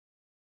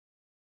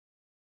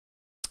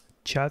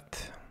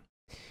chat.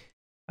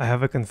 I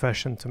have a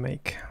confession to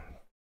make.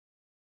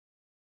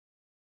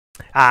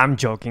 I'm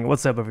joking.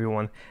 What's up,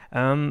 everyone?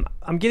 I'm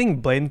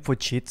getting blamed for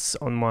cheats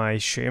on my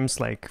streams,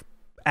 like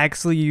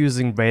actually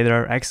using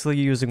radar, actually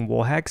using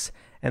wall hacks,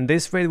 and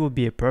this raid will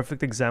be a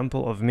perfect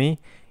example of me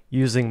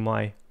using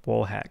my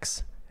wall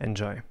hacks.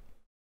 Enjoy.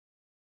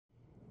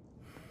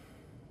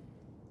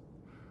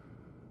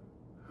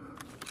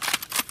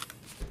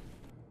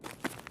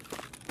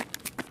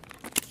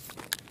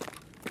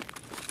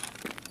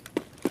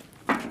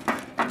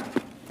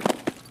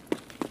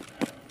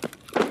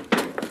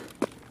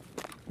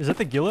 Is that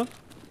the Gila?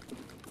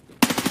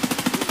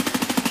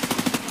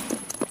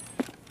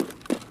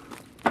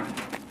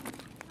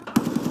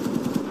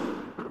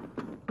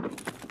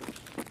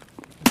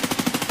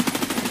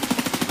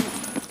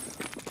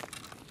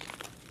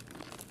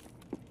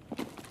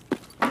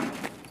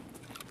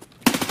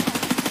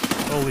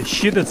 Holy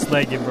shit, it's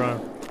laggy, bro.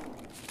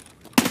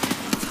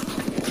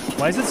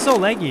 Why is it so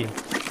laggy?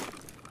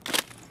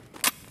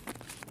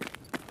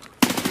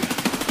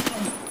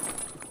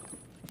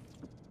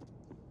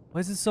 Why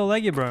is it so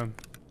laggy, bro?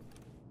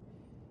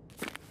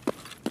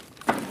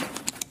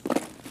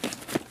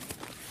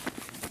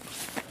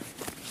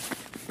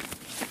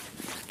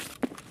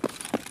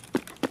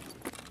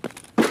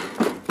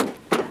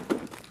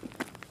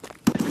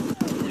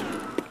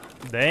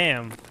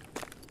 Damn.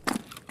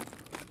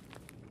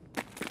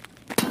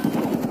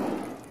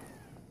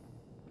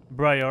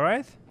 Bro, you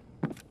alright?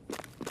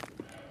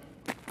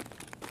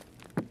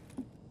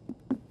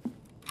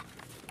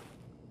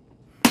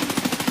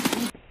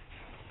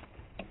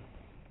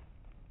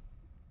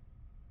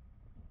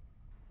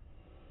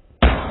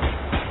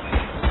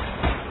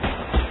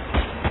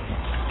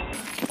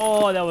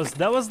 Oh,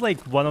 that was like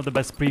one of the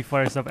best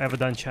pre-fires I've ever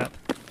done, chat.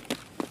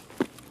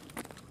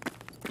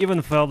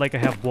 Even felt like I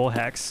have wall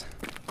hacks.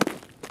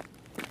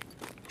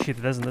 Shit,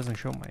 it doesn't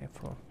show my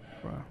info,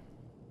 bro.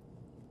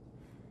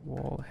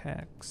 Wall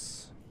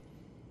hacks.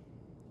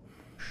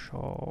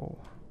 Show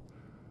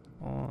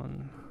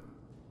on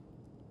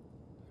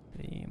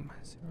beam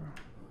 0.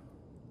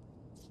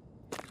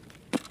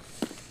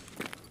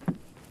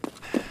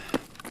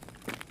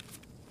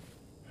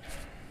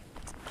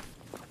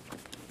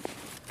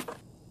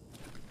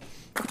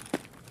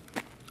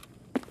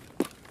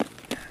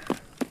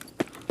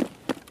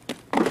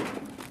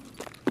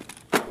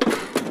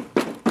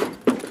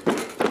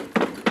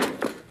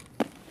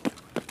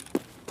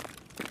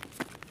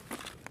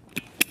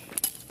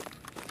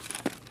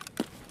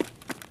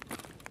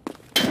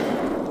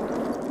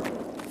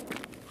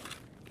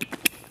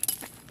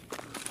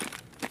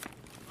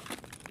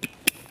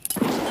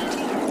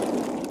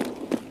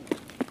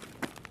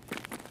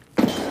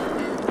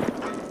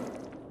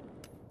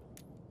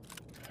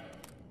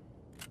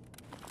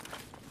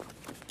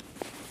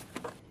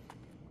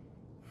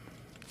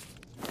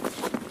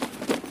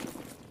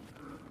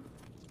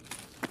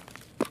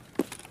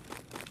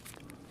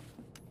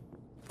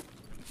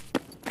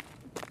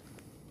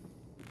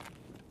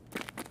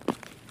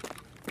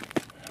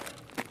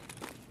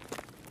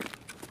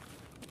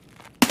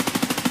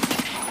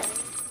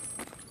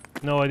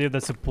 No idea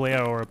that's a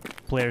player or a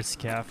player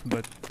scav,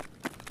 but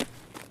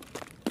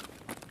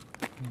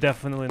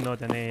definitely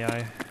not an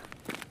AI.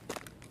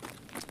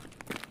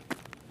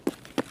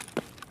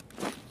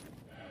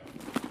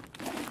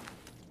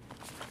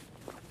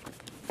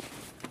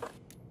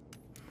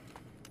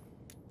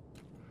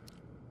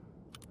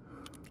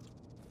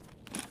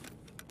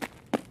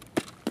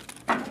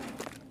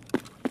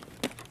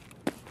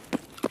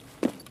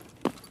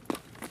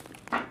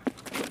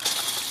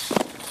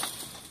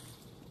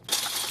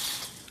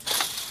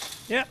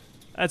 Yeah,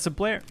 that's a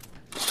player.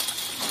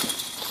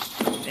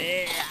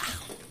 Yeah.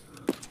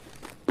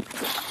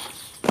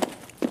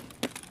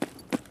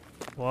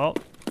 Well,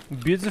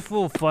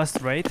 beautiful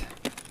fast raid.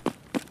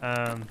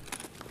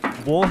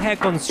 Wall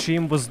hack on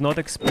stream was not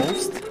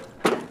exposed,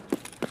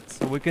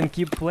 so we can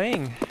keep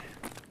playing.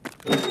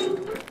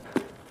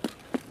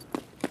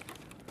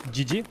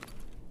 GG.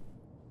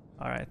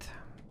 Alright.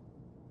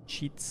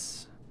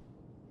 Cheats.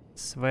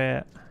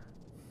 Swear.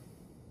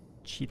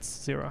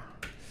 Cheats 0.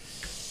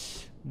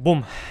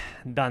 Boom.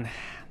 Done.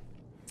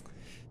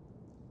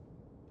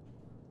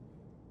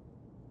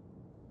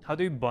 How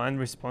do you bind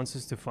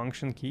responses to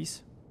function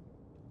keys?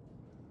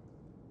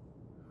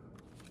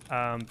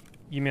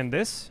 You mean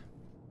this?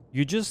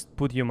 You just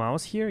put your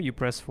mouse here, you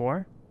press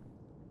 4,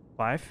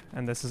 5,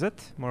 and this is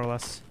it, more or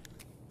less.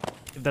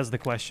 If that's the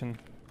question.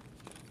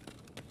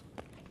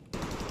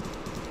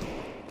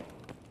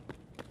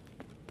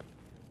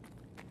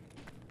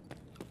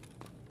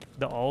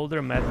 The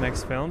older Mad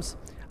Max films,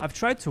 I've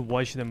tried to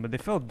watch them, but they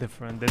felt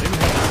different. They didn't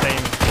have the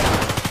same...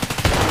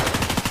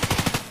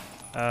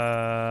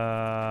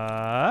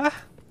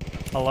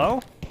 Hello?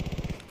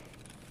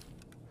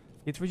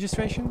 Hit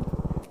registration?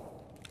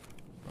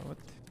 What?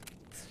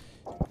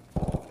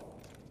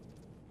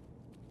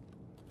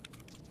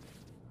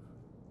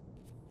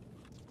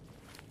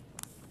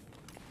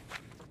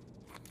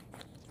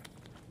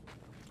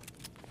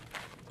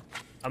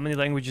 How many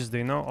languages do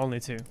you know? Only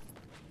 2.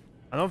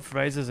 I know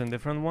phrases in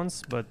different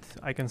ones, but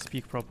I can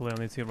speak properly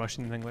only to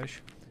Russian and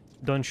English.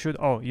 Don't shoot.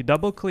 Oh, you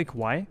double click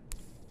Y,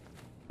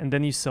 and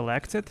then you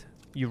select it,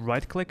 you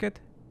right click it,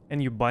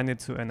 and you bind it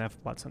to an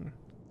F button.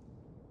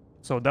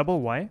 So double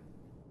Y,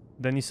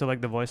 then you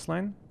select the voice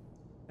line,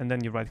 and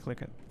then you right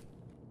click it.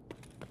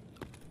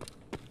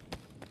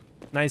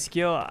 Nice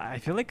kill. I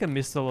feel like I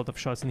missed a lot of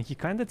shots, and he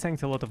kinda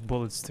tanked a lot of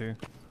bullets too,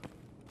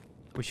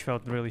 which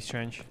felt really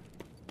strange.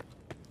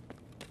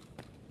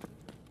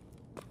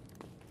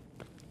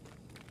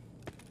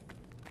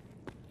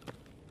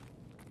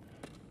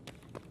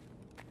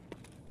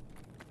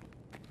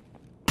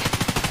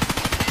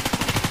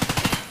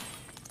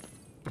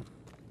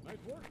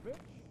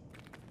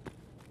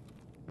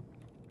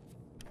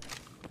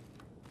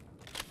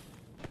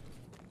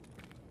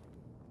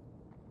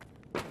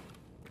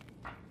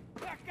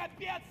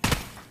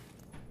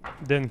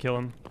 Didn't kill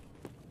him.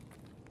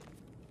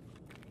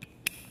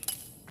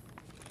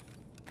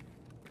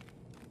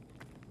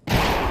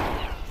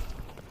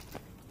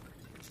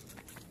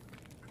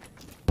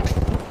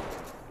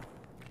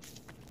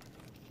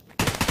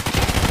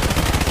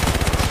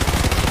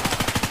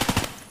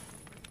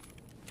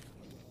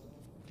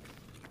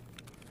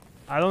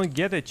 I don't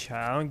get it,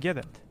 chat. I don't get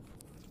it.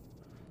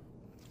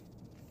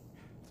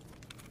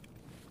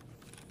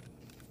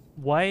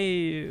 Why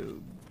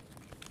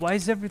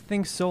is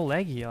everything so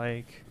laggy?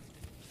 Like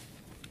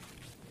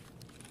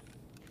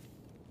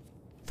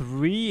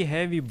 3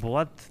 heavy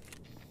blood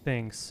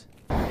things.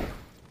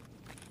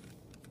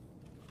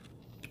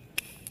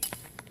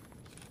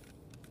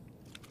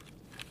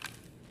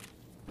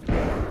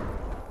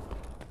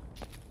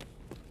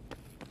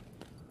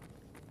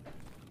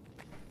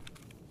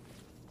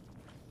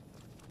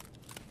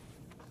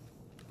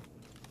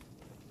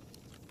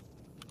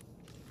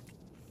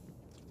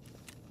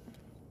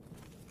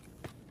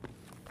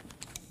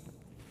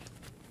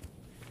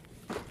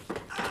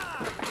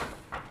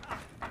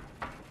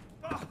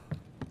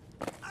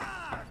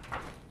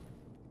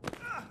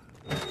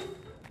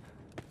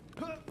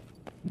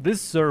 This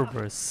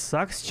server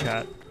sucks,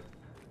 chat.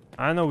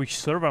 I don't know which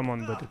server I'm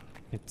on, but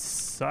it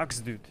sucks,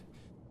 dude.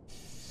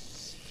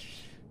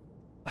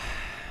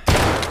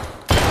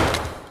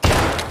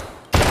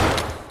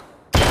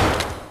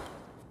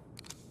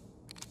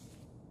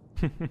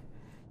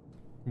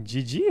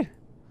 GG.